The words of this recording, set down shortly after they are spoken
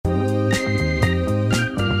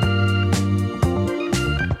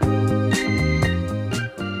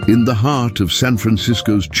In the heart of San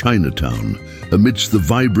Francisco's Chinatown, amidst the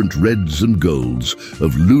vibrant reds and golds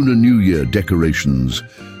of Lunar New Year decorations,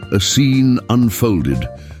 a scene unfolded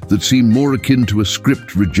that seemed more akin to a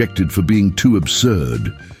script rejected for being too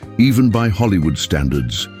absurd, even by Hollywood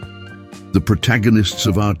standards. The protagonists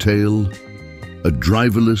of our tale: a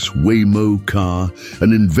driverless Waymo car,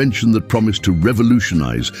 an invention that promised to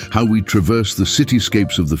revolutionize how we traverse the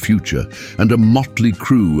cityscapes of the future, and a motley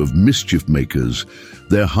crew of mischief-makers,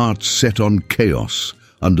 their hearts set on chaos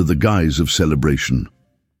under the guise of celebration.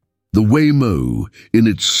 The Waymo, in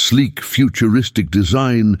its sleek, futuristic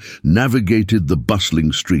design, navigated the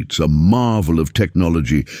bustling streets, a marvel of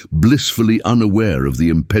technology, blissfully unaware of the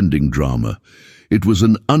impending drama. It was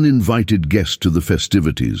an uninvited guest to the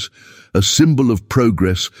festivities, a symbol of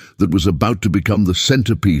progress that was about to become the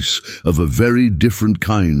centerpiece of a very different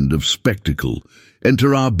kind of spectacle.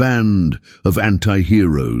 Enter our band of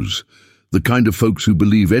anti-heroes, the kind of folks who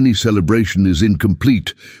believe any celebration is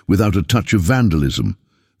incomplete without a touch of vandalism.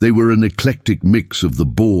 They were an eclectic mix of the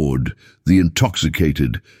bored, the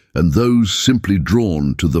intoxicated, and those simply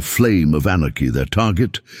drawn to the flame of anarchy. Their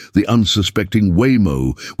target, the unsuspecting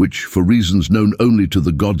Waymo, which, for reasons known only to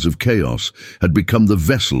the gods of chaos, had become the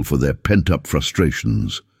vessel for their pent-up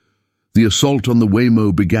frustrations. The assault on the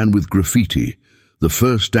Waymo began with graffiti, the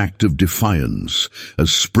first act of defiance,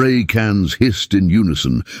 as spray cans hissed in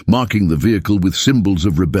unison, marking the vehicle with symbols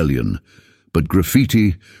of rebellion. But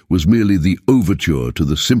graffiti was merely the overture to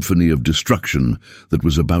the symphony of destruction that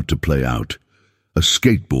was about to play out. A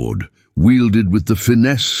skateboard, wielded with the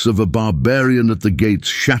finesse of a barbarian at the gates,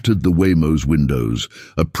 shattered the Waymo's windows,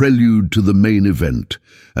 a prelude to the main event.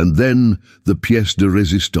 And then the pièce de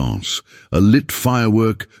résistance, a lit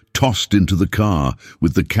firework tossed into the car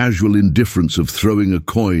with the casual indifference of throwing a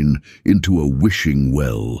coin into a wishing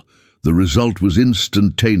well. The result was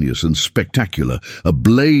instantaneous and spectacular, a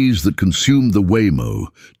blaze that consumed the Waymo,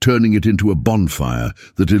 turning it into a bonfire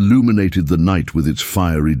that illuminated the night with its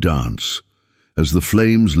fiery dance. As the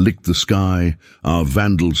flames licked the sky, our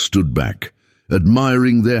vandals stood back,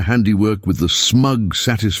 admiring their handiwork with the smug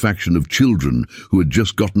satisfaction of children who had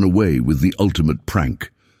just gotten away with the ultimate prank.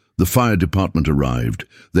 The fire department arrived,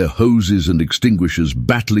 their hoses and extinguishers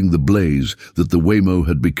battling the blaze that the Waymo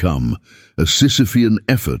had become, a Sisyphean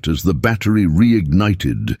effort as the battery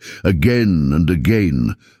reignited, again and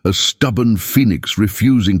again, a stubborn phoenix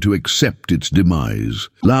refusing to accept its demise.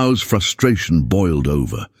 Lau's frustration boiled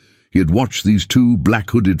over. He had watched these two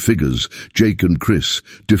black-hooded figures, Jake and Chris,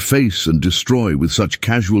 deface and destroy with such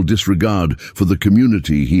casual disregard for the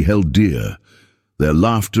community he held dear. Their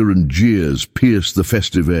laughter and jeers pierced the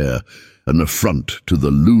festive air, an affront to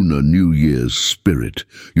the Lunar New Year's spirit.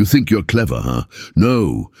 You think you're clever, huh?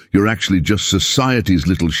 No, you're actually just society's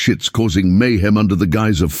little shits causing mayhem under the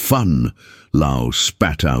guise of fun, Lau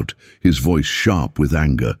spat out, his voice sharp with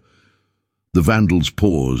anger. The vandals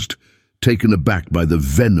paused, taken aback by the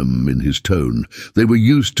venom in his tone. They were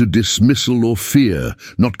used to dismissal or fear,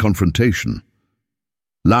 not confrontation.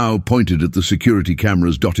 Lau pointed at the security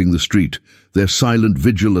cameras dotting the street, their silent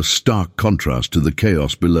vigil a stark contrast to the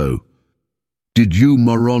chaos below. Did you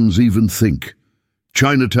morons even think?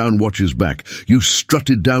 Chinatown watches back. You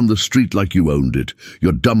strutted down the street like you owned it,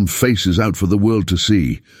 your dumb faces out for the world to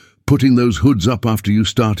see. Putting those hoods up after you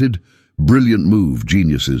started? Brilliant move,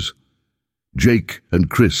 geniuses. Jake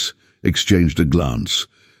and Chris exchanged a glance.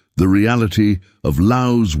 The reality of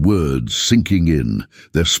Lau's words sinking in,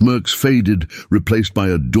 their smirks faded, replaced by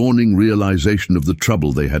a dawning realization of the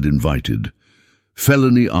trouble they had invited.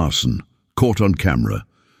 Felony arson, caught on camera.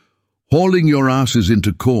 Hauling your asses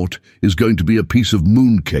into court is going to be a piece of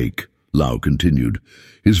mooncake, Lau continued,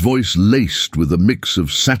 his voice laced with a mix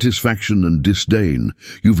of satisfaction and disdain.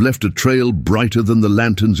 You've left a trail brighter than the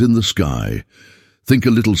lanterns in the sky. Think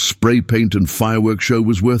a little spray paint and fireworks show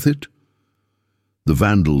was worth it? The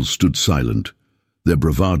vandals stood silent, their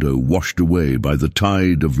bravado washed away by the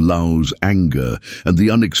tide of Lau's anger and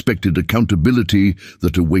the unexpected accountability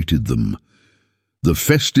that awaited them. The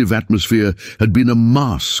festive atmosphere had been a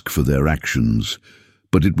mask for their actions,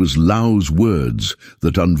 but it was Lau's words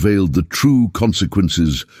that unveiled the true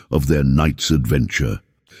consequences of their night's adventure.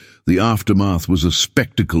 The aftermath was a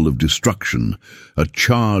spectacle of destruction, a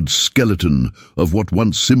charred skeleton of what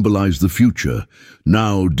once symbolized the future,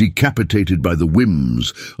 now decapitated by the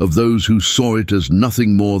whims of those who saw it as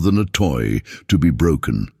nothing more than a toy to be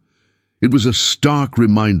broken. It was a stark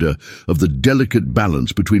reminder of the delicate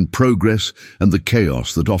balance between progress and the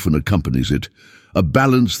chaos that often accompanies it, a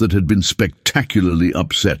balance that had been spectacularly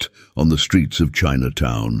upset on the streets of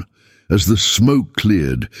Chinatown. As the smoke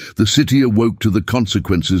cleared, the city awoke to the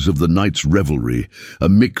consequences of the night's revelry, a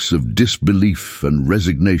mix of disbelief and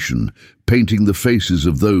resignation, painting the faces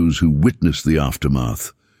of those who witnessed the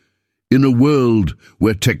aftermath. In a world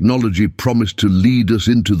where technology promised to lead us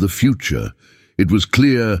into the future, it was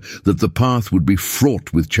clear that the path would be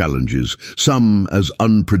fraught with challenges, some as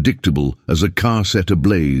unpredictable as a car set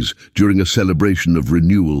ablaze during a celebration of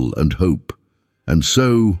renewal and hope. And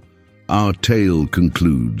so, our tale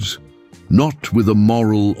concludes. Not with a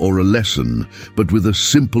moral or a lesson, but with a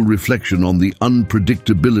simple reflection on the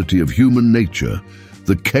unpredictability of human nature,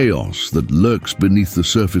 the chaos that lurks beneath the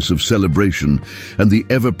surface of celebration, and the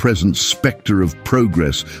ever-present spectre of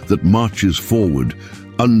progress that marches forward,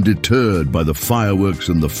 undeterred by the fireworks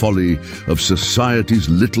and the folly of society's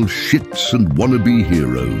little shits and wannabe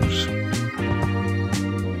heroes.